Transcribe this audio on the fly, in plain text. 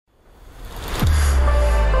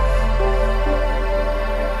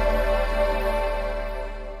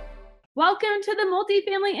Welcome to the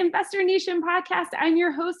Multifamily Investor Nation podcast. I'm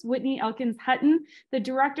your host, Whitney Elkins-Hutten, the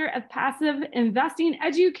Director of Passive Investing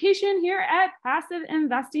Education here at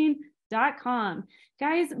passiveinvesting.com.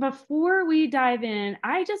 Guys, before we dive in,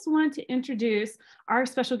 I just want to introduce our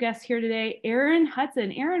special guest here today, Erin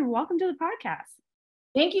Hudson. Erin, welcome to the podcast.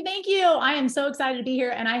 Thank you. Thank you. I am so excited to be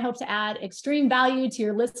here, and I hope to add extreme value to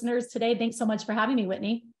your listeners today. Thanks so much for having me,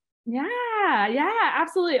 Whitney. Yeah,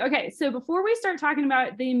 absolutely. Okay, so before we start talking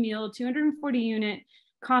about the Emile 240 unit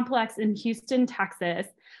complex in Houston, Texas,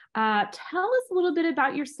 tell us a little bit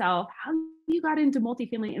about yourself, how you got into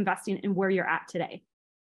multifamily investing and where you're at today.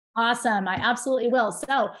 Awesome. I absolutely will.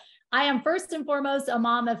 So I am first and foremost a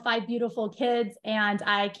mom of 5 beautiful kids, and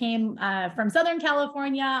I came from Southern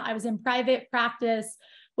California. I was in private practice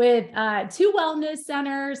with 2 wellness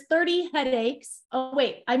centers, 30 headaches.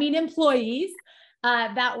 Employees.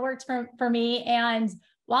 That worked for me. And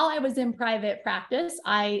while I was in private practice,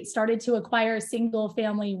 I started to acquire single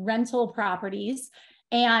family rental properties.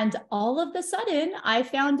 And all of a sudden I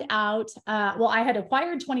found out, I had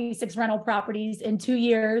acquired 26 rental properties in 2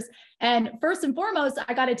 years. And first and foremost,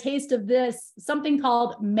 I got a taste of something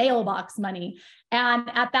called mailbox money. And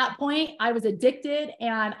at that point I was addicted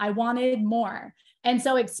and I wanted more. And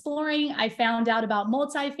so exploring, I found out about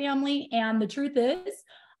multifamily. And the truth is,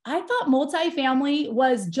 I thought multifamily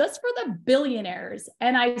was just for the billionaires.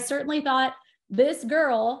 And I certainly thought this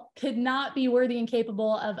girl could not be worthy and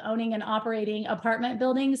capable of owning and operating apartment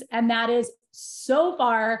buildings. And that is so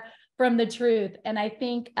far from the truth. And I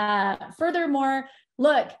think furthermore,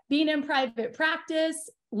 look, being in private practice,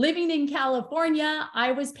 living in California,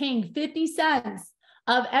 I was paying 50 cents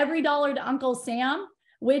of every dollar to Uncle Sam,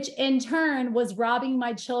 which in turn was robbing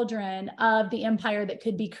my children of the empire that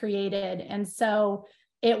could be created. And so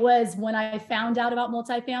it was when I found out about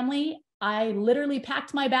multifamily, I literally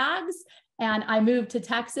packed my bags and I moved to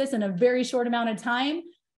Texas in a very short amount of time,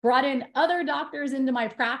 brought in other doctors into my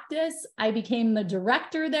practice. I became the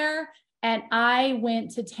director there, and I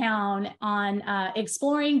went to town on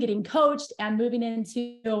exploring, getting coached, and moving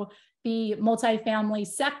into the multifamily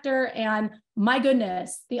sector. And my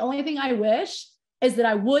goodness, the only thing I wish is that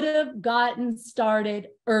I would have gotten started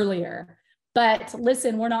earlier. But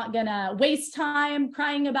listen, we're not going to waste time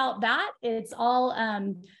crying about that. It's all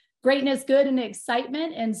greatness, good, and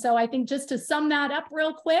excitement. And so I think just to sum that up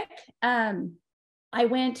real quick, I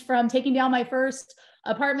went from taking down my first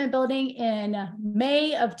apartment building in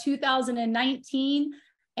May of 2019.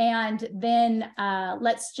 And then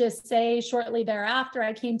let's just say shortly thereafter,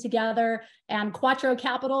 I came together and Quattro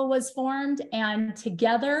Capital was formed. And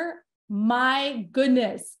together, my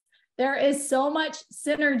goodness, there is so much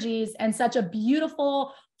synergies and such a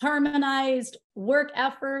beautiful, harmonized work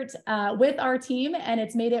effort with our team. And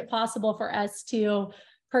it's made it possible for us to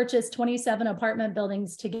purchase 27 apartment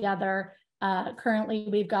buildings together. Currently,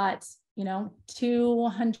 we've got,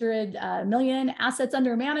 200 million assets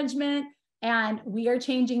under management, and we are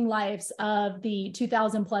changing lives of the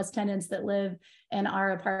 2,000 plus tenants that live in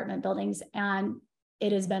our apartment buildings. And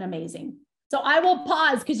it has been amazing. So I will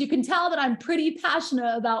pause because you can tell that I'm pretty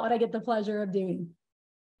passionate about what I get the pleasure of doing.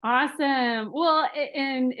 Awesome. Well,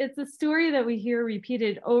 and it's a story that we hear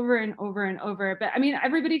repeated over and over and over, but I mean,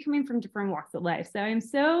 everybody coming from different walks of life. So I'm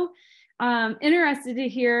so interested to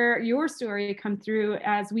hear your story come through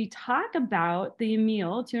as we talk about the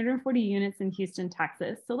Emile 240 units in Houston,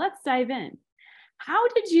 Texas. So let's dive in. How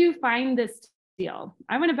did you find this deal?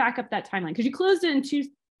 I want to back up that timeline because you closed it in end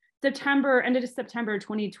of September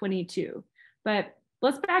 2022. But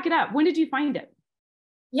let's back it up. When did you find it?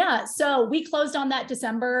 Yeah, so we closed on that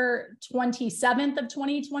December 27th of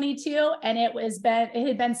 2022, and it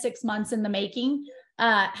had been 6 months in the making.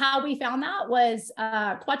 How we found that was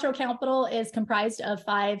Quattro Capital is comprised of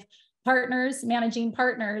 5 partners, managing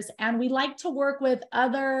partners, and we like to work with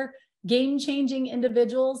other game-changing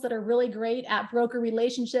individuals that are really great at broker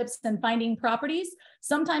relationships and finding properties.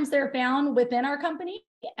 Sometimes they're found within our company,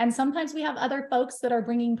 and sometimes we have other folks that are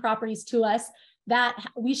bringing properties to us that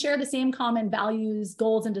we share the same common values,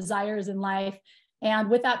 goals, and desires in life. And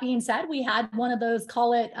with that being said, we had one of those,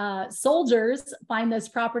 call it soldiers, find this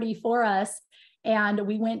property for us. And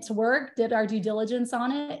we went to work, did our due diligence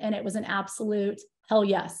on it, and it was an absolute hell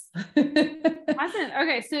yes. Awesome.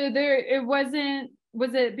 Okay, so was it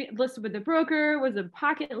listed with the broker? Was it a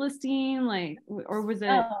pocket listing? Or was it?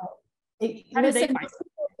 How did they find it?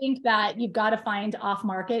 Think that you've got to find off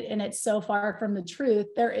market, and it's so far from the truth.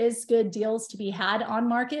 There is good deals to be had on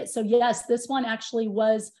market. So yes, this one actually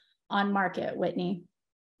was on market, Whitney.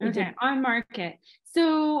 Okay, on market.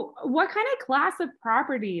 So what kind of class of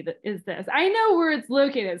property is this? I know where it's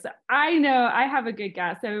located. So I know I have a good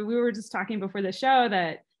guess. So we were just talking before the show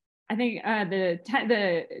that I think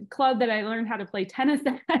the club that I learned how to play tennis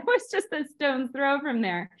at was just a stone's throw from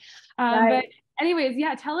there. But anyways,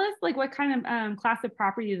 yeah, tell us like what kind of class of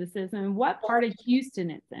property this is and what part of Houston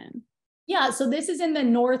it's in. Yeah, so this is in the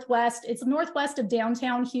Northwest. It's northwest of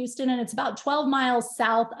downtown Houston, and it's about 12 miles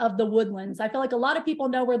south of the Woodlands. I feel like a lot of people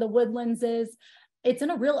know where the Woodlands is. It's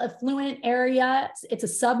in a real affluent area. It's a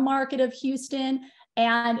submarket of Houston.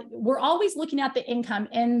 And we're always looking at the income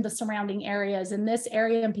in the surrounding areas. And this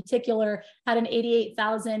area in particular had an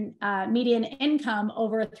 88,000 median income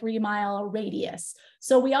over a 3-mile radius.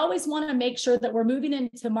 So we always want to make sure that we're moving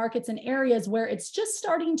into markets and areas where it's just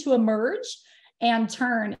starting to emerge and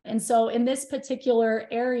turn. And so in this particular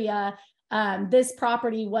area, this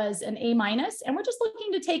property was an A-, and we're just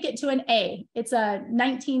looking to take it to an A. It's a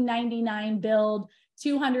 1999 build,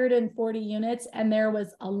 240 units, and there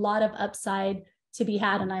was a lot of upside to be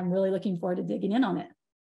had, and I'm really looking forward to digging in on it.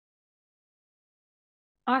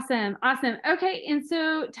 Awesome. Awesome. Okay. And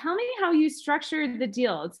so tell me how you structured the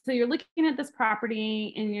deal. So you're looking at this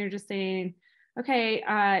property and you're just saying, okay,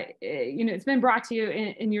 it's been brought to you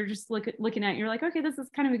and you're just looking at it, you're like, okay, this is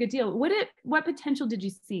kind of a good deal. What potential did you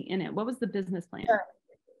see in it? What was the business plan?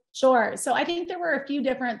 Sure. So I think there were a few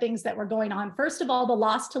different things that were going on. First of all, the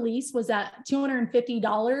loss to lease was at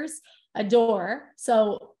 $250 a door.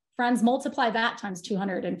 So friends, multiply that times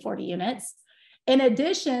 240 units. In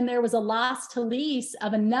addition, there was a loss to lease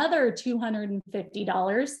of another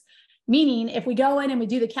 $250, meaning if we go in and we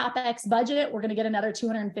do the CapEx budget, we're going to get another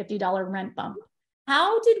 $250 rent bump.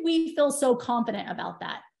 How did we feel so confident about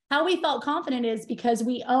that? How we felt confident is because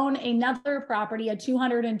we own another property, a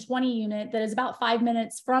 220 unit that is about 5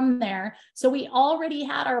 minutes from there. So we already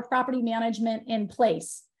had our property management in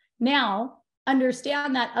place. Now,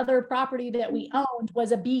 understand that other property that we owned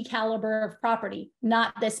was a B caliber of property,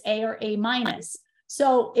 not this A or A-.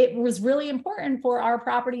 So it was really important for our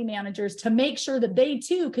property managers to make sure that they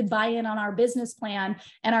too could buy in on our business plan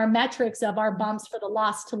and our metrics of our bumps for the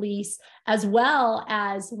loss to lease, as well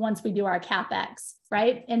as once we do our CapEx,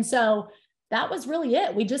 right? And so that was really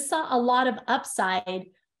it. We just saw a lot of upside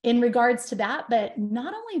in regards to that. But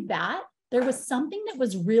not only that, there was something that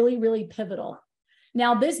was really, really pivotal.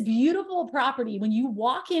 Now, this beautiful property, when you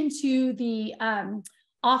walk into the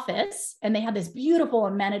office, and they had this beautiful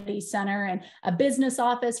amenity center and a business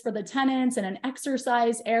office for the tenants and an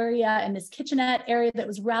exercise area and this kitchenette area that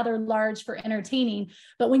was rather large for entertaining.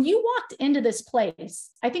 But when you walked into this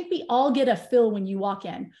place, I think we all get a feel when you walk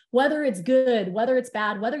in, whether it's good, whether it's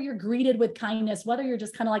bad, whether you're greeted with kindness, whether you're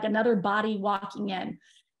just kind of like another body walking in.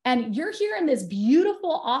 And you're here in this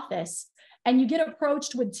beautiful office, and you get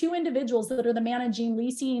approached with two individuals that are the managing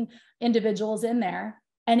leasing individuals in there.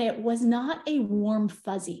 And it was not a warm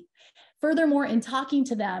fuzzy. Furthermore, in talking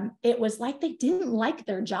to them, it was like they didn't like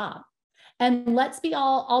their job. And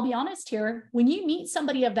I'll be honest here, when you meet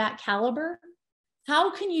somebody of that caliber,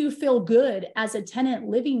 how can you feel good as a tenant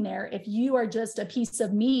living there if you are just a piece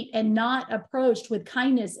of meat and not approached with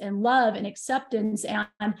kindness and love and acceptance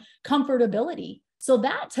and comfortability? So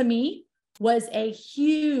that to me was a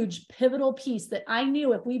huge pivotal piece that I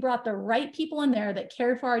knew if we brought the right people in there that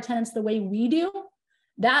cared for our tenants the way we do,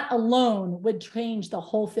 that alone would change the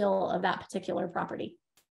whole feel of that particular property.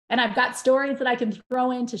 And I've got stories that I can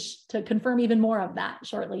throw in to confirm even more of that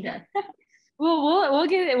shortly here. Well,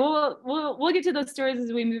 we'll get to those stories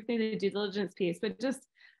as we move through the due diligence piece. But just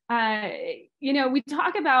we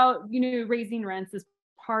talk about raising rents as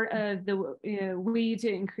part of the way to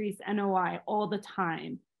increase NOI all the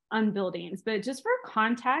time on buildings. But just for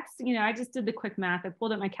context, I just did the quick math. I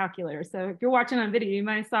pulled up my calculator. So if you're watching on video, you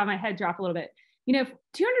might have saw my head drop a little bit.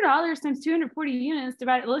 $200 times 240 units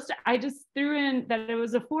divided, I just threw in that it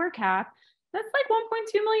was a 4 cap. That's like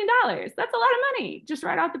 $1.2 million. That's a lot of money just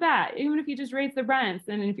right off the bat, even if you just raise the rents.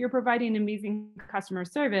 And if you're providing amazing customer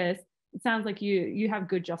service, it sounds like you have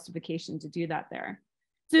good justification to do that there.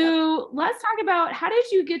 So let's talk about, how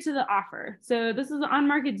did you get to the offer? So this is an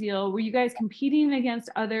on-market deal. Were you guys competing against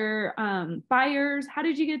other buyers? How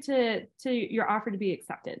did you get to your offer to be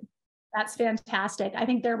accepted? That's fantastic. I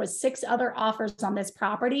think there was 6 other offers on this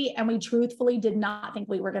property, and we truthfully did not think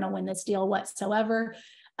we were going to win this deal whatsoever.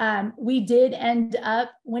 We did end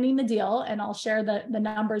up winning the deal, and I'll share the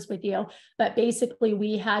numbers with you. But basically,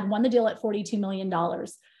 we had won the deal at $42 million.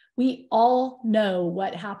 We all know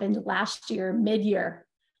what happened last year, mid-year.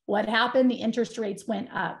 What happened? The interest rates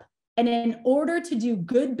went up. And in order to do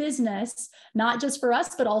good business, not just for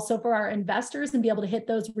us, but also for our investors and be able to hit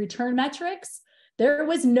those return metrics, there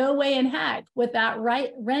was no way in heck with that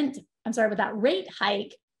rate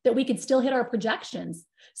hike that we could still hit our projections.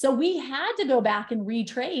 So we had to go back and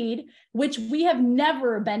retrade, which we have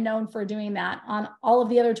never been known for doing that on all of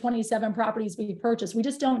the other 27 properties we purchased. We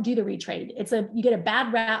just don't do the retrade. You get a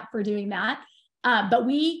bad rap for doing that. But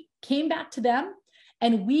we came back to them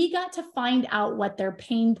and we got to find out what their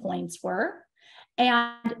pain points were.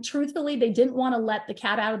 And truthfully, they didn't want to let the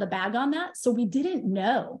cat out of the bag on that. So we didn't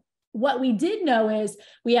know. What we did know is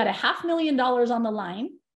we had $500,000 on the line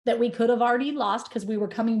that we could have already lost because we were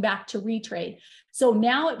coming back to retrade. So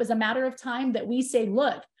now it was a matter of time that we say,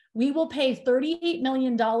 look, we will pay $38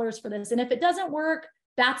 million for this. And if it doesn't work,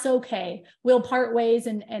 that's okay. We'll part ways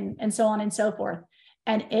and so on and so forth.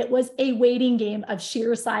 And it was a waiting game of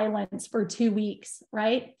sheer silence for 2 weeks,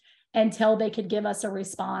 right? Until they could give us a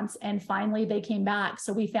response. And finally they came back.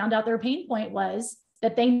 So we found out their pain point was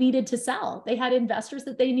that they needed to sell. They had investors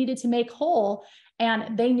that they needed to make whole,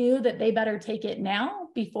 and they knew that they better take it now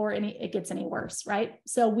before it gets any worse, right?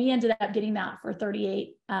 So we ended up getting that for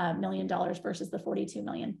 $38 million versus the $42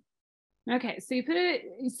 million. Okay, so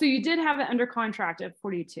you did have it under contract at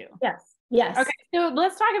 42. Yes. Yes. Okay, so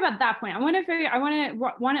let's talk about that point. I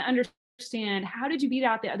want to understand, how did you beat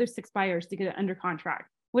out the other 6 buyers to get it under contract?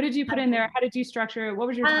 What did you put in there? How did you structure it? What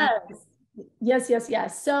was your time?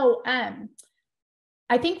 Yes. So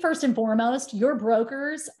I think first and foremost, your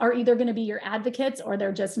brokers are either going to be your advocates or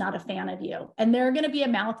they're just not a fan of you. And they're going to be a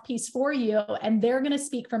mouthpiece for you. And they're going to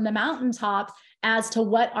speak from the mountaintop as to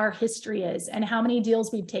what our history is and how many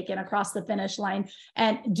deals we've taken across the finish line.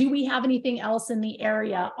 And do we have anything else in the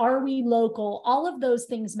area? Are we local? All of those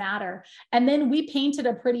things matter. And then we painted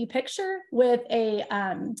a pretty picture with a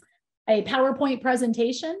PowerPoint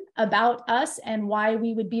presentation about us and why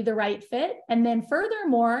we would be the right fit. And then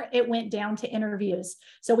furthermore, it went down to interviews.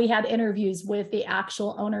 So we had interviews with the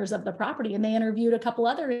actual owners of the property, and they interviewed a couple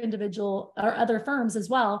other firms as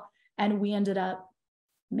well. And we ended up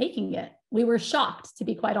making it. We were shocked, to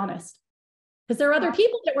be quite honest, because there are other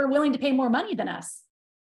people that were willing to pay more money than us.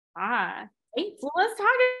 Right? Well, let's talk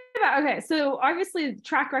about, okay, so obviously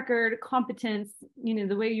track record, competence,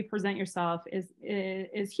 the way you present yourself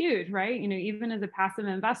is huge, right? Even as a passive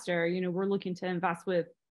investor, we're looking to invest with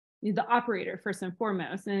the operator first and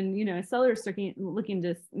foremost. And, a seller is looking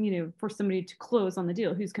to, for somebody to close on the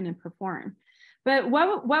deal, who's going to perform. But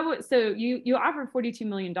so you offered $42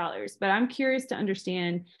 million, but I'm curious to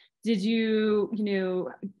understand, did you,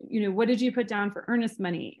 what did you put down for earnest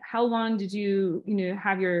money? How long did you,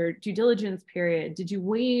 have your due diligence period? Did you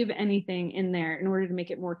waive anything in there in order to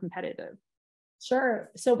make it more competitive?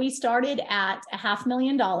 Sure. So we started at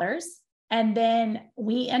 $500,000, and then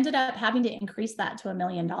we ended up having to increase that to $1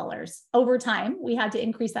 million. Over time, we had to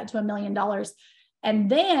increase that to $1 million. And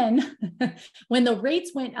then when the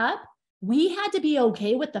rates went up, we had to be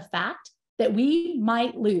okay with the fact that we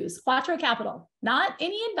might lose. Quattro Capital, not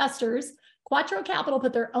any investors. Quattro Capital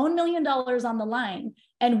put their own $1 million on the line.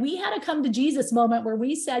 And we had a come to Jesus moment where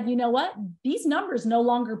we said, you know what? These numbers no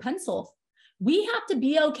longer pencil. We have to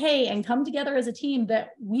be okay and come together as a team that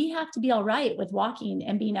we have to be all right with walking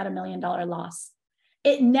and being at $1 million loss.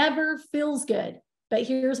 It never feels good. But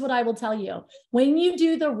here's what I will tell you. When you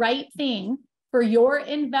do the right thing for your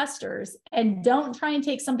investors and don't try and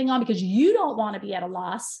take something on because you don't want to be at a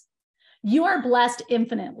loss, you are blessed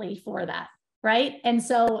infinitely for that, right? And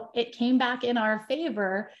so it came back in our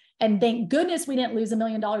favor, and thank goodness we didn't lose $1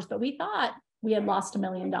 million, but we thought we had lost $1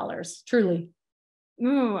 million, truly.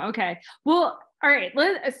 Ooh, okay. Well, all right.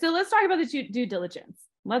 Let's talk about the due diligence.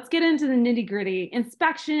 Let's get into the nitty gritty,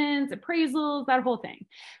 inspections, appraisals, that whole thing.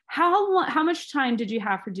 How much time did you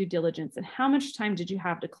have for due diligence, and how much time did you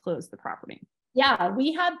have to close the property? Yeah,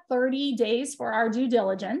 we had 30 days for our due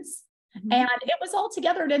diligence. Mm-hmm. And it was all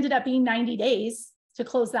together. It ended up being 90 days to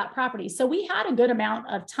close that property. So we had a good amount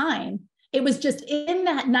of time. It was just in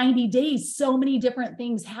that 90 days, so many different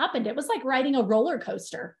things happened. It was like riding a roller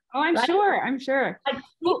coaster. Oh, I'm sure. Like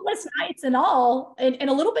sleepless nights and all, and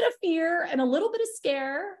a little bit of fear and a little bit of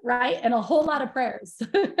scare, right? And a whole lot of prayers.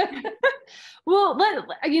 Well,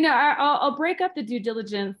 I'll break up the due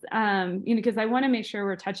diligence, because I want to make sure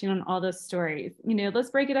we're touching on all those stories. Let's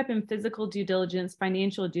break it up in physical due diligence,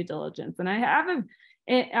 financial due diligence. And I have a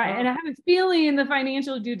feeling the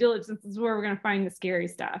financial due diligence is where we're going to find the scary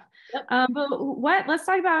stuff. Yep. But let's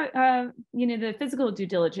talk about, the physical due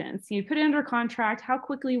diligence. You put it under contract. How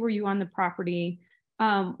quickly were you on the property,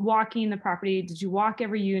 walking the property? Did you walk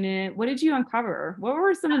every unit? What did you uncover? What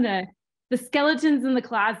were some of the skeletons in the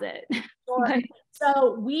closet? Sure.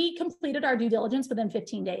 So we completed our due diligence within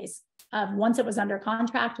 15 days. Once it was under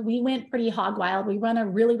contract, we went pretty hog wild. We run a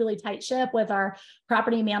really, really tight ship with our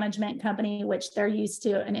property management company, which they're used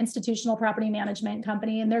to, an institutional property management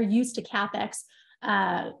company, and they're used to CapEx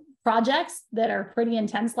projects that are pretty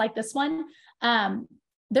intense like this one,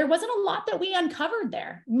 there wasn't a lot that we uncovered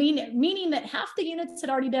there, meaning that half the units had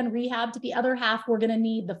already been rehabbed, the other half were going to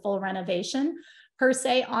need the full renovation per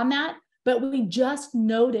se on that. But we just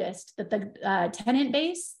noticed that the tenant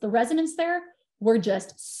base, the residents there, were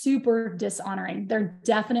just super dishonoring. There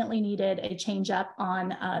definitely needed a change up on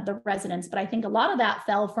the residents. But I think a lot of that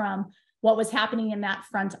fell from what was happening in that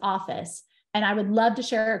front office. And I would love to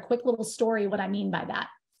share a quick little story what I mean by that.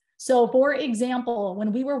 So for example,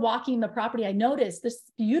 when we were walking the property, I noticed this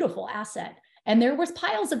beautiful asset and there was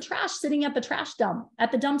piles of trash sitting at the trash dump,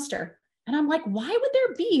 at the dumpster. And I'm like, why would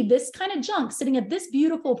there be this kind of junk sitting at this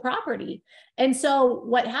beautiful property? And so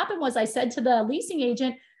what happened was I said to the leasing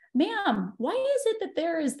agent, ma'am, why is it that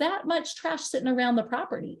there is that much trash sitting around the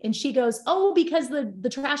property? And she goes, oh, because the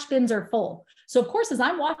trash bins are full. So of course, as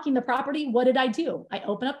I'm walking the property, what did I do? I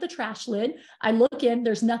open up the trash lid, I look in,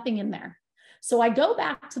 there's nothing in there. So I go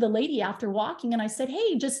back to the lady after walking and I said,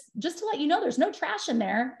 hey, just to let you know, there's no trash in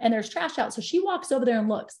there and there's trash out. So she walks over there and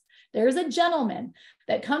looks. There's a gentleman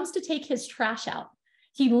that comes to take his trash out.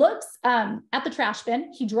 He looks at the trash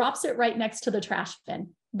bin. He drops it right next to the trash bin.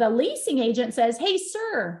 The leasing agent says, hey,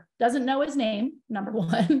 sir, doesn't know his name, number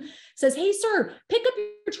one, says, hey, sir, pick up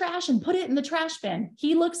your trash and put it in the trash bin.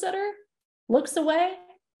 He looks at her, looks away,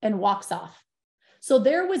 and walks off. So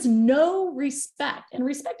there was no respect, and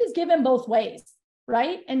respect is given both ways,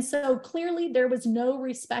 right? And so clearly there was no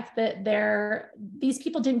respect that these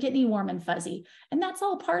people didn't get any warm and fuzzy. And that's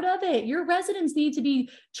all part of it. Your residents need to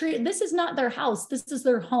be treated. This is not their house. This is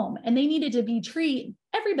their home. And they needed to be treated.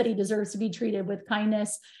 Everybody deserves to be treated with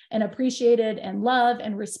kindness and appreciated and love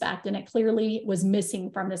and respect. And it clearly was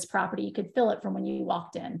missing from this property. You could feel it from when you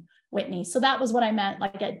walked in, Whitney. So that was what I meant.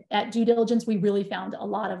 Like at due diligence, we really found a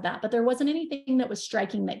lot of that, but there wasn't anything that was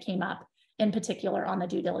striking that came up in particular on the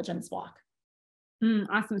due diligence walk.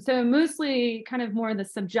 Awesome. So mostly kind of more the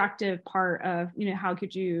subjective part of, how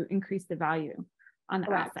could you increase the value on the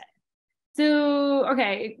Correct. asset? So,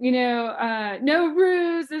 okay, no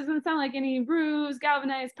roofs, doesn't sound like any roofs,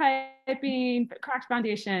 galvanized piping, cracked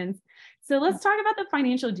foundations. So let's talk about the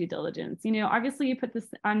financial due diligence. Obviously you put this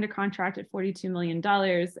under contract at $42 million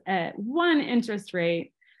at one interest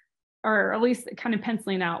rate, or at least kind of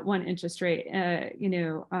penciling out one interest rate,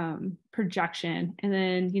 projection. And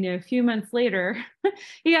then, a few months later,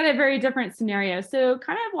 you got a very different scenario. So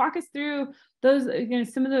kind of walk us through those,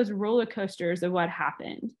 some of those roller coasters of what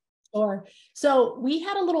happened. Sure. So we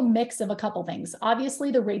had a little mix of a couple things. Obviously,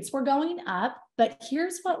 the rates were going up, but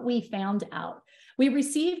here's what we found out. We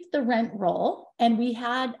received the rent roll and we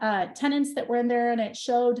had tenants that were in there, and it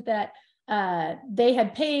showed that they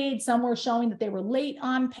had paid, some were showing that they were late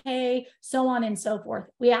on pay, so on and so forth.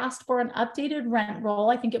 We asked for an updated rent roll.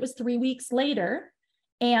 I think it was 3 weeks later.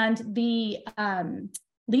 And the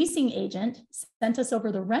leasing agent sent us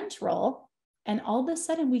over the rent roll. And all of a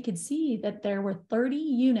sudden we could see that there were 30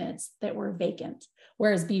 units that were vacant.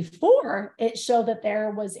 Whereas before it showed that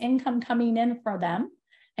there was income coming in for them.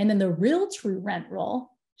 And then the real true rent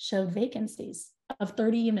roll showed vacancies of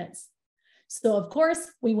 30 units. So of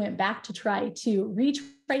course we went back to try to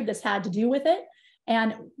retrade. This had to do with it.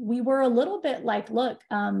 And we were a little bit like, look,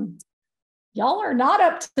 y'all are not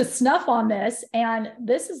up to snuff on this. And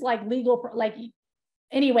this is like legal,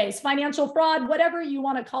 anyways, financial fraud, whatever you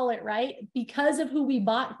want to call it, right? Because of who we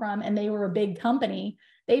bought from, and they were a big company,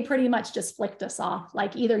 they pretty much just flicked us off.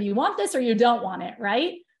 Like either you want this or you don't want it,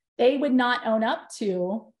 right? They would not own up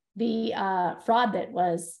to the fraud that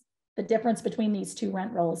was the difference between these two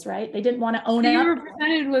rent rolls, right? They didn't want to own up. You were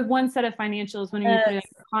presented with one set of financials when you put in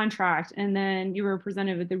a contract, and then you were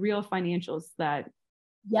presented with the real financials that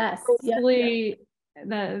that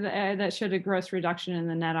showed a gross reduction in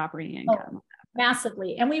the net operating income. Oh,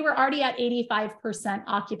 massively. And we were already at 85%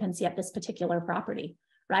 occupancy at this particular property,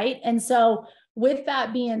 right? And so with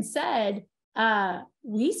that being said,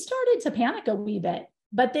 we started to panic a wee bit.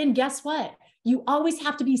 But then guess what? You always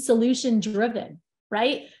have to be solution driven,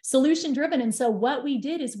 right? Solution driven. And so what we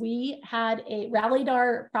did is we had rallied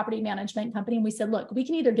our property management company, and we said, look, we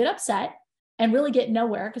can either get upset and really get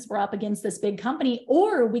nowhere because we're up against this big company,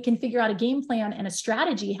 or we can figure out a game plan and a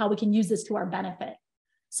strategy how we can use this to our benefit.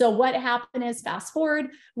 So what happened is, fast forward,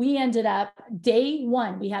 we ended up day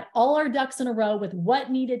one, we had all our ducks in a row with what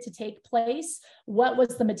needed to take place, what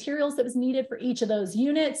was the materials that was needed for each of those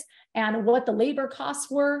units, and what the labor costs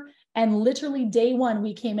were. And literally day one,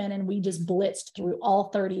 we came in and we just blitzed through all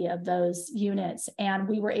 30 of those units. And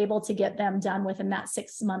we were able to get them done within that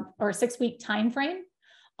 6 week time frame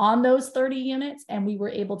on those 30 units, and we were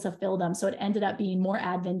able to fill them. So it ended up being more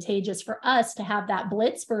advantageous for us to have that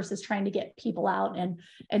blitz versus trying to get people out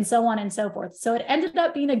and so on and so forth. So it ended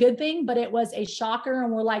up being a good thing, but it was a shocker.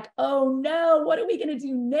 And we're like, oh no, what are we going to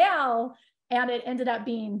do now? And it ended up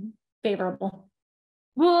being favorable.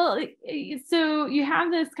 Well, so you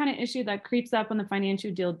have this kind of issue that creeps up on the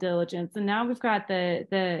financial due diligence, and now we've got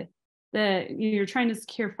you're trying to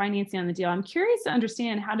secure financing on the deal. I'm curious to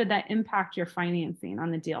understand, how did that impact your financing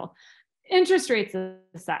on the deal? Interest rates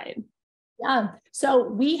aside. Yeah. So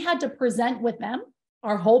we had to present with them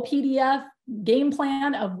our whole PDF game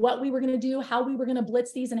plan of what we were going to do, how we were going to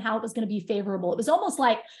blitz these, and how it was going to be favorable. It was almost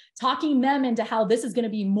like talking them into how this is going to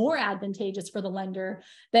be more advantageous for the lender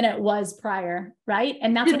than it was prior, right?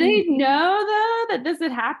 And that's did they know though that this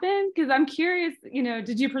had happened? Because I'm curious,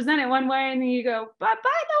 did you present it one way and then you go, but by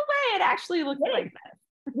the way, it actually looks like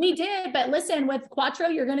this? We did, but listen, with Quattro,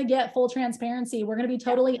 you're going to get full transparency. We're going to be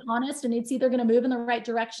totally honest, and it's either going to move in the right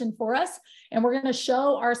direction for us, and we're going to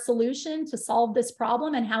show our solution to solve this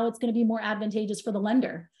problem and how it's going to be more advantageous for the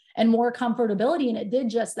lender and more comfortability. And it did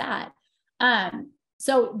just that.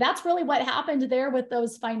 So that's really what happened there with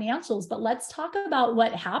those financials. But let's talk about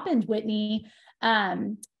what happened, Whitney,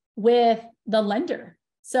 with the lender.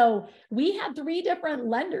 So we had 3 different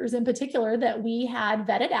lenders in particular that we had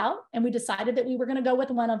vetted out, and we decided that we were going to go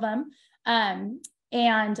with one of them.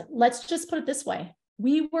 And let's just put it this way.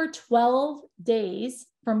 We were 12 days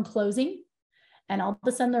from closing, and all of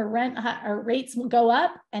a sudden our rates will go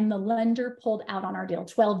up, and the lender pulled out on our deal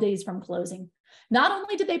 12 days from closing. Not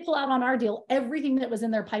only did they pull out on our deal, everything that was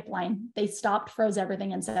in their pipeline, they stopped, froze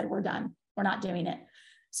everything, and said, we're done. We're not doing it.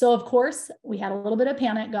 So of course, we had a little bit of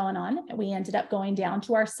panic going on, and we ended up going down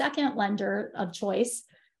to our second lender of choice.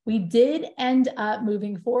 We did end up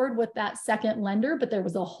moving forward with that second lender, but there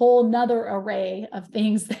was a whole nother array of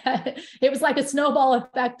things that it was like a snowball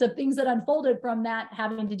effect of things that unfolded from that,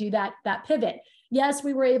 having to do that pivot. Yes,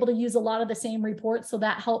 we were able to use a lot of the same reports, so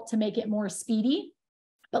that helped to make it more speedy.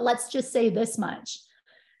 But let's just say this much.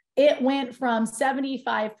 It went from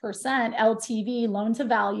 75% LTV loan to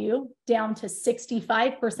value down to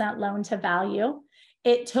 65% loan to value.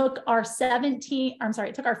 It took our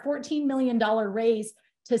 $14 million raise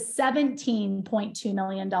to $17.2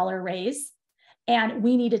 million raise. And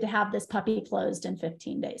we needed to have this puppy closed in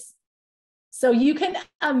 15 days. So you can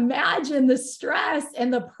imagine the stress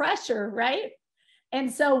and the pressure, right?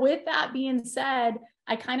 And so with that being said,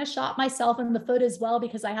 I kind of shot myself in the foot as well,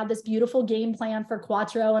 because I had this beautiful game plan for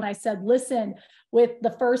Quattro. And I said, listen, with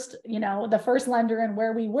the first lender and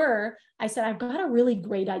where we were, I said, I've got a really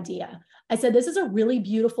great idea. I said, this is a really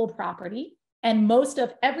beautiful property. And most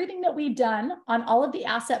of everything that we've done on all of the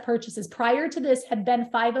asset purchases prior to this had been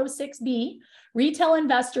 506B, retail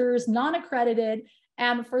investors, non-accredited.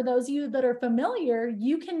 And for those of you that are familiar,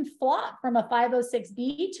 you can flop from a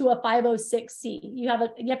 506B to a 506C. You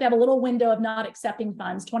have to have a little window of not accepting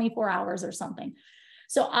funds, 24 hours or something.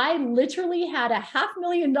 So I literally had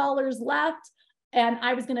 $500,000 left, and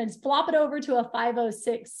I was going to flop it over to a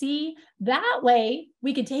 506C. That way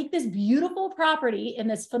we could take this beautiful property in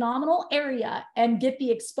this phenomenal area and get the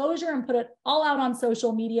exposure and put it all out on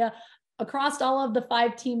social media across all of the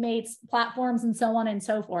 5 teammates platforms and so on and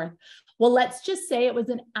so forth. Well, let's just say it was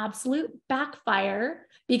an absolute backfire,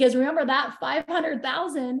 because remember that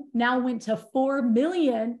 500,000 now went to 4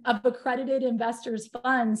 million of accredited investors'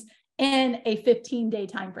 funds in a 15-day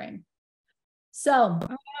time frame. So,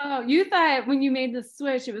 you thought when you made the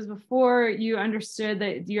switch, it was before you understood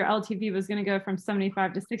that your LTV was going to go from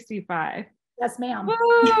 75 to 65. Yes, ma'am.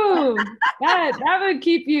 Woo! that would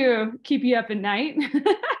keep you up at night.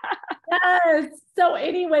 Yes. So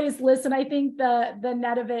anyways, listen, I think the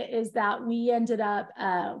net of it is that we ended up,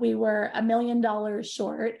 we were $1 million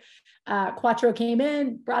short. Quattro came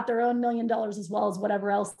in, brought their own $1 million as well as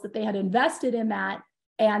whatever else that they had invested in that,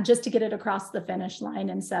 and just to get it across the finish line.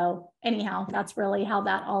 And so anyhow, that's really how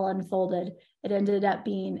that all unfolded. It ended up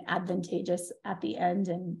being advantageous at the end.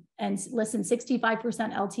 And listen,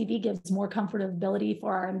 65% LTV gives more comfortability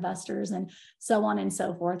for our investors and so on and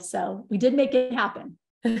so forth. So we did make it happen.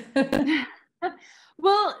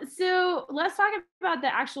 Well, so let's talk about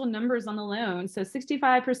the actual numbers on the loan. So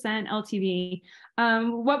 65% LTV.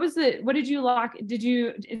 What did you lock?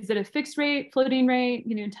 Is it a fixed rate, floating rate?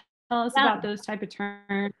 Tell us about those type of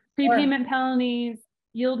terms, prepayment penalties,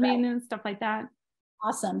 yield maintenance, stuff like that.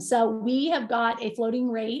 Awesome. So we have got a floating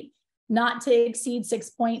rate not to exceed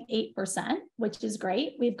 6.8%, which is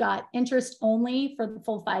great. We've got interest only for the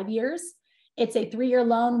full 5 years. It's a 3-year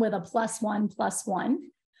loan with a +1+1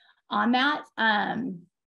 on that. And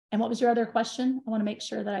what was your other question? I want to make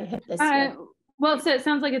sure that I hit this. Well, so it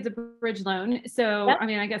sounds like it's a bridge loan. So, Yep. I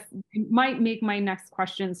mean, I guess it might make my next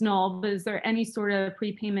questions null, but is there any sort of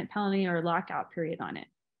prepayment penalty or lockout period on it?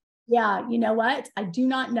 Yeah, you know what? I do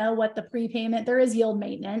not know what the prepayment, there is yield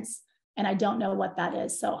maintenance, and I don't know what that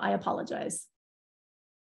is. So I apologize.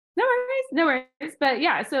 No worries, no worries. But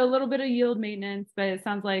yeah, so a little bit of yield maintenance, but it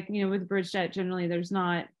sounds like, with bridge debt, generally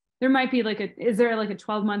there might be is there like a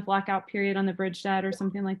 12-month lockout period on the bridge debt or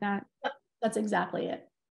something like that? Yep, that's exactly it.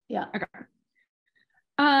 Yeah. Okay.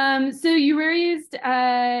 So you raised,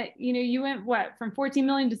 you went from 14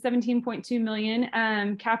 million to 17.2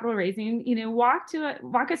 million, capital raising,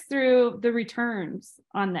 walk us through the returns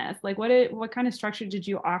on this. Like what kind of structure did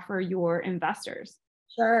you offer your investors?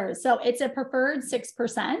 Sure. So it's a preferred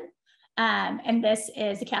 6%. And this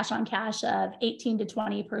is a cash on cash of 18 to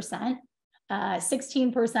 20%,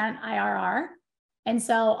 16% IRR. And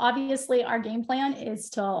so obviously our game plan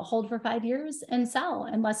is to hold for 5 years and sell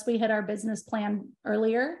unless we hit our business plan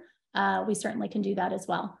earlier. We certainly can do that as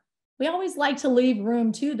well. We always like to leave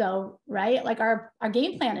room too, though, right? Like our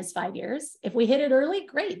game plan is 5 years. If we hit it early,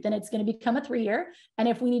 great, then it's going to become a 3-year. And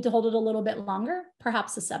if we need to hold it a little bit longer,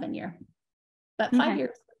 perhaps a 7-year. But 5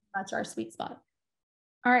 years is pretty much our sweet spot.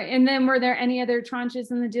 All right. And then were there any other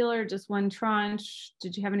tranches in the deal or just one tranche?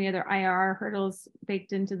 Did you have any other IRR hurdles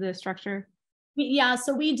baked into the structure? Yeah,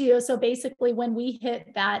 so we do. So basically when we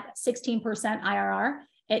hit that 16% IRR,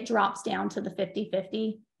 it drops down to the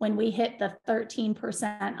 50-50. When we hit the 13%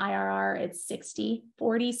 IRR, it's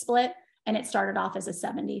 60-40 split, and it started off as a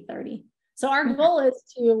 70-30. So our goal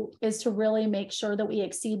is to really make sure that we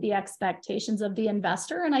exceed the expectations of the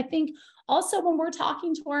investor. And I think also when we're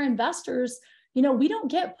talking to our investors, we don't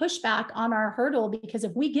get pushback on our hurdle, because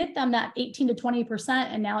if we get them that 18 to 20%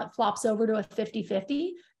 and now it flops over to a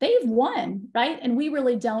 50-50, they've won, right? And we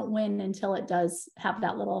really don't win until it does have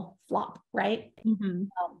that little flop, right? Mm-hmm.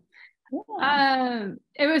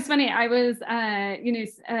 It was funny. I was,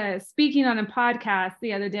 speaking on a podcast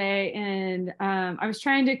the other day, and I was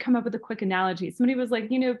trying to come up with a quick analogy. Somebody was like,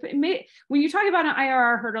 when you talk about an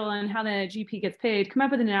IRR hurdle and how the GP gets paid, come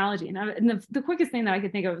up with an analogy. And the quickest thing that I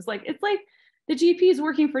could think of was like, it's like the GP is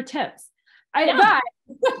working for tips. But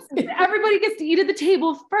everybody gets to eat at the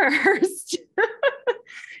table first.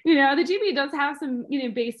 The GP does have some,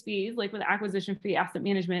 base fees, like with acquisition fee, asset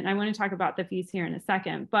management. And I want to talk about the fees here in a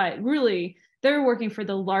second, but really they're working for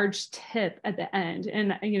the large tip at the end.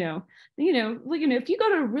 And, if you go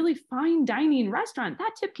to a really fine dining restaurant,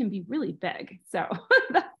 that tip can be really big. So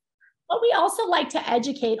But we also like to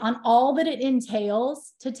educate on all that it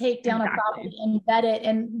entails to take down a property and vet it.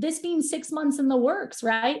 And this being 6 months in the works,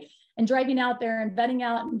 right? And driving out there and vetting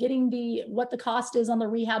out and getting what the cost is on the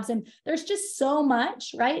rehabs. And there's just so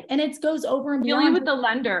much, right? And it goes over and beyond. Dealing with the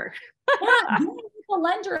lender. Yeah, dealing with the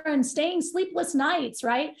lender and staying sleepless nights,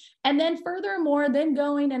 right? And then furthermore, then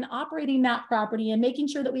going and operating that property and making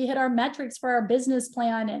sure that we hit our metrics for our business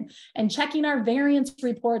plan and checking our variance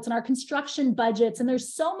reports and our construction budgets. And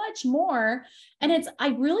there's so much more. And I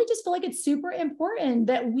really just feel like it's super important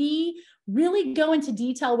that we really go into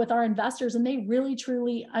detail with our investors and they really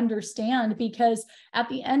truly understand, because at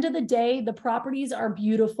the end of the day, the properties are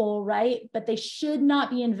beautiful, right? But they should not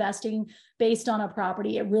be investing based on a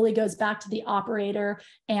property. It really goes back to the operator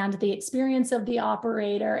and the experience of the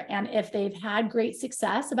operator. And if they've had great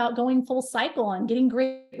success about going full cycle and getting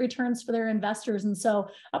great returns for their investors. And so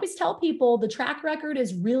I always tell people the track record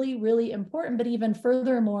is really, really important, but even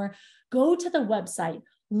furthermore, go to the website,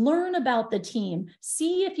 learn about the team,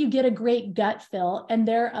 see if you get a great gut feel and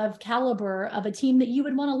they're of caliber of a team that you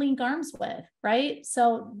would want to link arms with, right?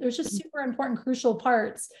 So there's just super important, crucial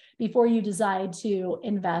parts before you decide to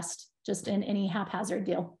invest just in any haphazard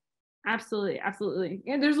deal. Absolutely. Absolutely.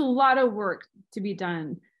 And there's a lot of work to be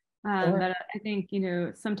done that I think,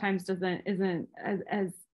 sometimes isn't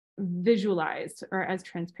as visualized or as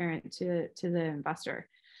transparent to the investor.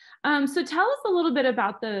 So tell us a little bit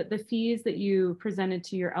about the fees that you presented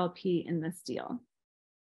to your LP in this deal.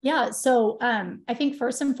 Yeah. So I think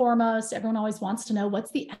first and foremost, everyone always wants to know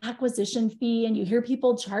what's the acquisition fee. And you hear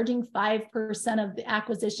people charging 5% of the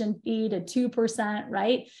acquisition fee to 2%,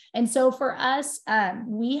 right? And so for us,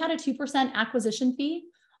 we had a 2% acquisition fee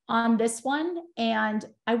on this one. And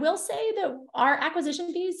I will say that our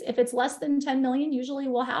acquisition fees, if it's less than 10 million, usually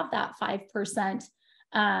we'll have that 5%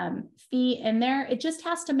 fee in there. It just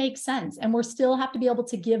has to make sense. And we're still have to be able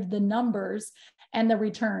to give the numbers and the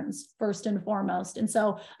returns first and foremost. And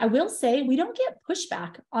so I will say we don't get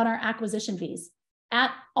pushback on our acquisition fees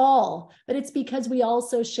at all, but it's because we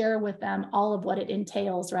also share with them all of what it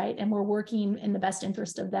entails, right? And we're working in the best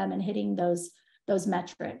interest of them and hitting those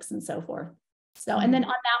metrics and so forth. So, and then on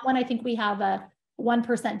that one, I think we have a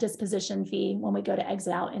 1% disposition fee when we go to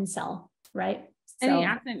exit out and sell, right? Any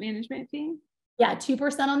asset management fee? Yeah,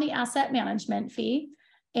 2% on the asset management fee.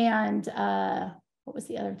 And what was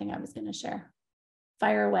the other thing I was going to share?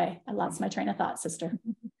 Fire away. I lost my train of thought, sister.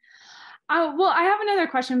 Well, I have another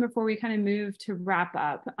question before we kind of move to wrap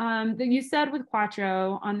up. That you said with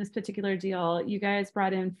Quattro on this particular deal, you guys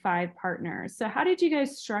brought in 5 partners. So how do you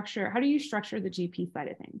structure the GP side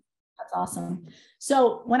of things? That's awesome.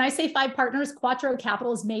 So when I say 5 partners, Quattro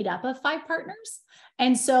Capital is made up of 5 partners.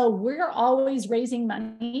 And so we're always raising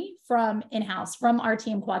money from in-house, from our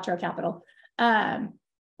team, Quattro Capital.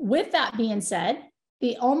 With that being said,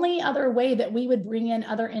 the only other way that we would bring in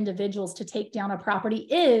other individuals to take down a property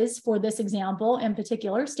is, for this example in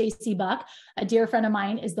particular, Stacy Buck, a dear friend of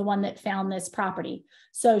mine, is the one that found this property.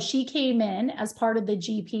 So she came in as part of the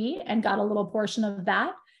GP and got a little portion of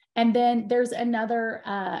that. And then there's another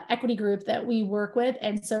equity group that we work with.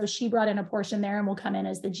 And so she brought in a portion there and will come in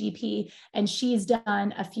as the GP. And she's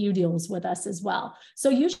done a few deals with us as well. So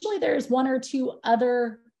usually there's 1 or 2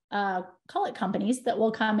 other, call it companies, that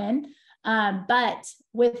will come in. But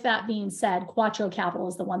with that being said, Quattro Capital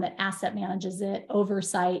is the one that asset manages it,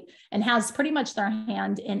 oversight, and has pretty much their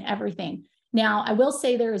hand in everything. Now, I will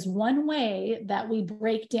say there is one way that we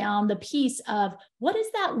break down the piece of what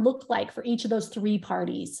does that look like for each of those 3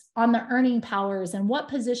 parties on the earning powers, and what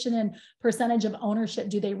position and percentage of ownership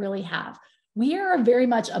do they really have? We are a very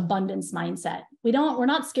much abundance mindset. We're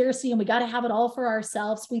not scarcity and we got to have it all for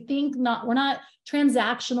ourselves. We're not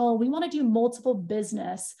transactional. We want to do multiple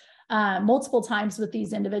business multiple times with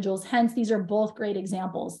these individuals. Hence, these are both great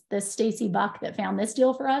examples. This Stacy Buck that found this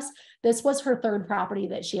deal for us, this was her 3rd property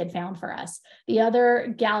that she had found for us. The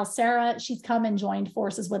other gal, Sarah, she's come and joined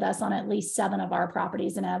forces with us on at least 7 of our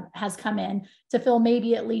properties and has come in to fill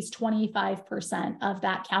maybe at least 25% of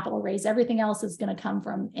that capital raise. Everything else is going to come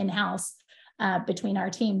from in-house between our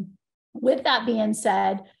team. With that being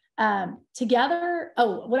said, together,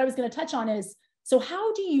 what I was going to touch on is, so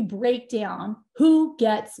how do you break down who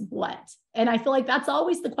gets what? And I feel like that's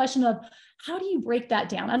always the question of, how do you break that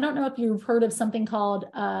down? I don't know if you've heard of something called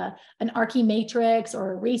an Archie matrix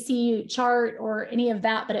or a RACI chart or any of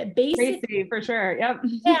that, but it basically— RACI, for sure. Yep.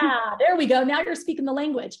 Yeah, there we go. Now you're speaking the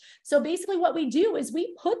language. So basically what we do is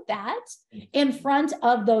we put that in front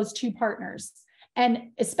of those 2 partners, and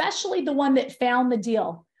especially the one that found the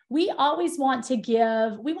deal. We always want to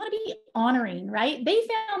be honoring, right? They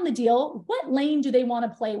found the deal. What lane do they want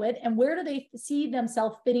to play with? And where do they see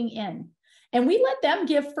themselves fitting in? And we let them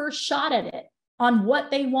give first shot at it on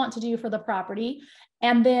what they want to do for the property.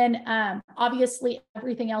 And then obviously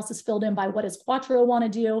everything else is filled in by what does Quattro want to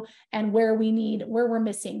do and where we're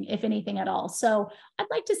missing, if anything at all. So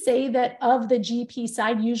I'd like to say that of the GP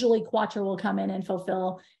side, usually Quattro will come in and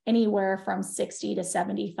fulfill anywhere from 60 to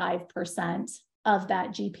 75% of that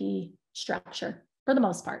GP structure for the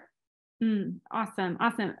most part. Awesome.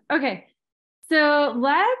 Okay. So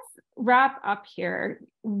let's wrap up here.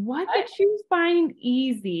 What did you find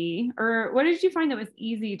easy, or what did you find that was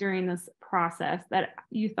easy during this process that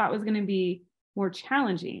you thought was going to be more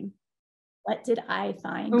challenging? What did I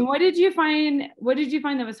find? And what did you find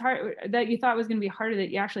that was hard, that you thought was going to be harder, that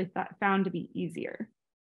you actually found to be easier?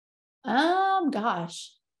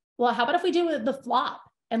 Gosh. Well, how about if we do the flop?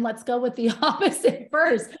 And let's go with the opposite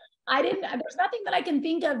first. There's nothing that I can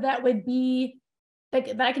think of that would be,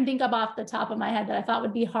 that I can think of off the top of my head that I thought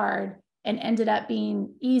would be hard and ended up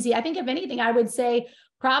being easy. I think if anything, I would say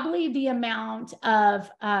probably the amount of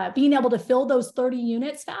being able to fill those 30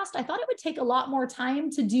 units fast. I thought it would take a lot more time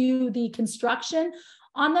to do the construction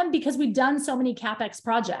on them because we've done so many CapEx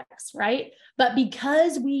projects, right? But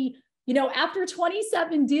because after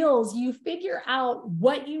 27 deals, you figure out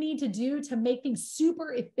what you need to do to make things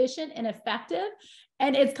super efficient and effective.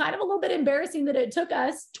 And it's kind of a little bit embarrassing that it took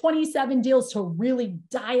us 27 deals to really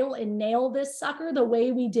dial and nail this sucker the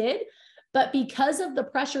way we did. But because of the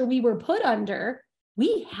pressure we were put under,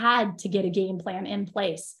 we had to get a game plan in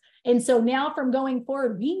place. And so now from going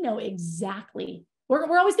forward, we know exactly,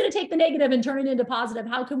 we're always going to take the negative and turn it into positive.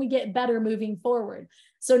 How can we get better moving forward?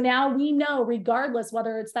 So now we know, regardless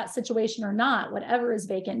whether it's that situation or not, whatever is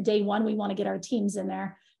vacant, day one, we want to get our teams in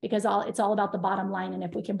there because it's all about the bottom line. And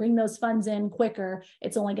if we can bring those funds in quicker,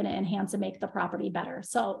 it's only going to enhance and make the property better.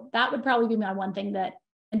 So that would probably be my one thing that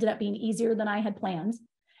ended up being easier than I had planned.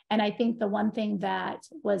 And I think the one thing that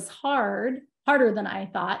was harder than I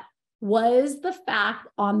thought, was the fact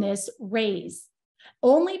on this raise.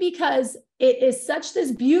 Only because it is such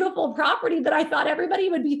this beautiful property that I thought everybody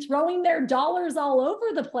would be throwing their dollars all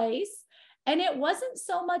over the place. And it wasn't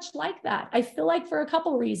so much like that. I feel like for a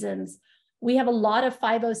couple reasons. We have a lot of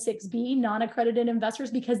 506B non-accredited investors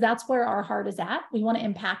because that's where our heart is at. We want to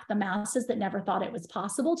impact the masses that never thought it was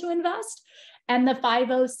possible to invest. And the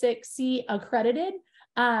 506C accredited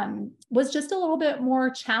was just a little bit more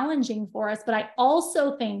challenging for us. But I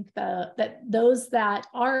also think that those that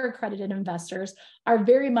are accredited investors are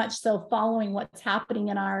very much so following what's happening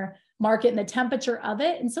in our market and the temperature of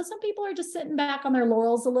it. And so some people are just sitting back on their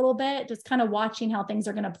laurels a little bit, just kind of watching how things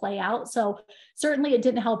are going to play out. So certainly it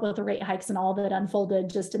didn't help with the rate hikes and all that unfolded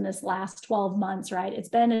just in this last 12 months, right? It's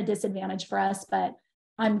been a disadvantage for us, but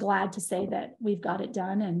I'm glad to say that we've got it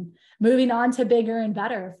done and moving on to bigger and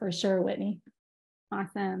better for sure, Whitney.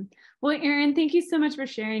 Awesome. Well, Erin, thank you so much for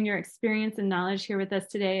sharing your experience and knowledge here with us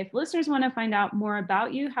today. If listeners want to find out more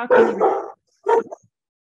about you, how can you?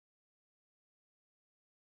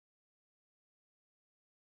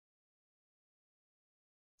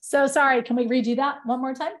 So sorry, can we redo that one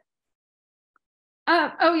more time?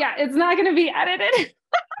 Oh yeah, it's not going to be edited.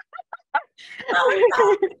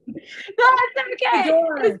 Oh, that's okay.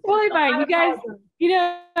 It's totally fine. You guys, you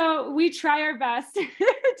know, we try our best to do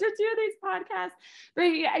these podcasts, but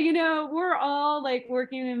you know, we're all like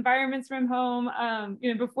working in environments from home.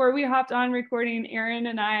 You know, before we hopped on recording, Erin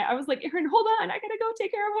and I was like, Erin, hold on, I gotta go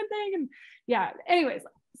take care of one thing. And yeah, anyways,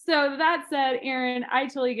 so that said, Erin, I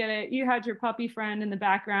totally get it. You had your puppy friend in the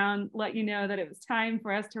background let you know that it was time for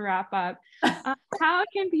us to wrap up. How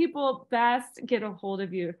can people best get a hold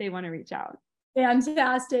of you if they want to reach out?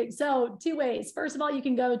 Fantastic. So 2 ways. First of all, you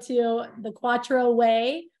can go to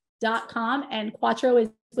thequattroway.com, and Quattro is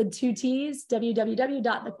with 2 T's,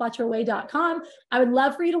 www.thequattroway.com. I would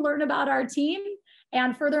love for you to learn about our team.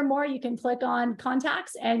 And furthermore, you can click on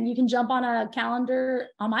contacts and you can jump on a calendar,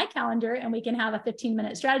 on my calendar, and we can have a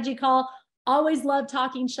 15-minute strategy call. Always love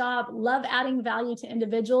talking shop, love adding value to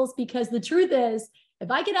individuals, because the truth is, if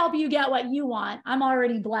I can help you get what you want, I'm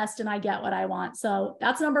already blessed and I get what I want. So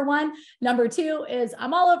that's number 1. Number 2 is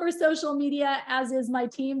I'm all over social media, as is my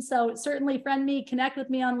team. So certainly friend me, connect with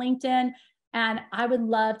me on LinkedIn, and I would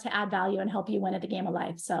love to add value and help you win at the game of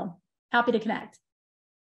life. So happy to connect.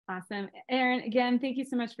 Awesome. Erin, again, thank you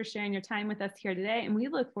so much for sharing your time with us here today. And we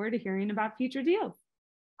look forward to hearing about future deals.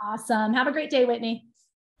 Awesome. Have a great day, Whitney.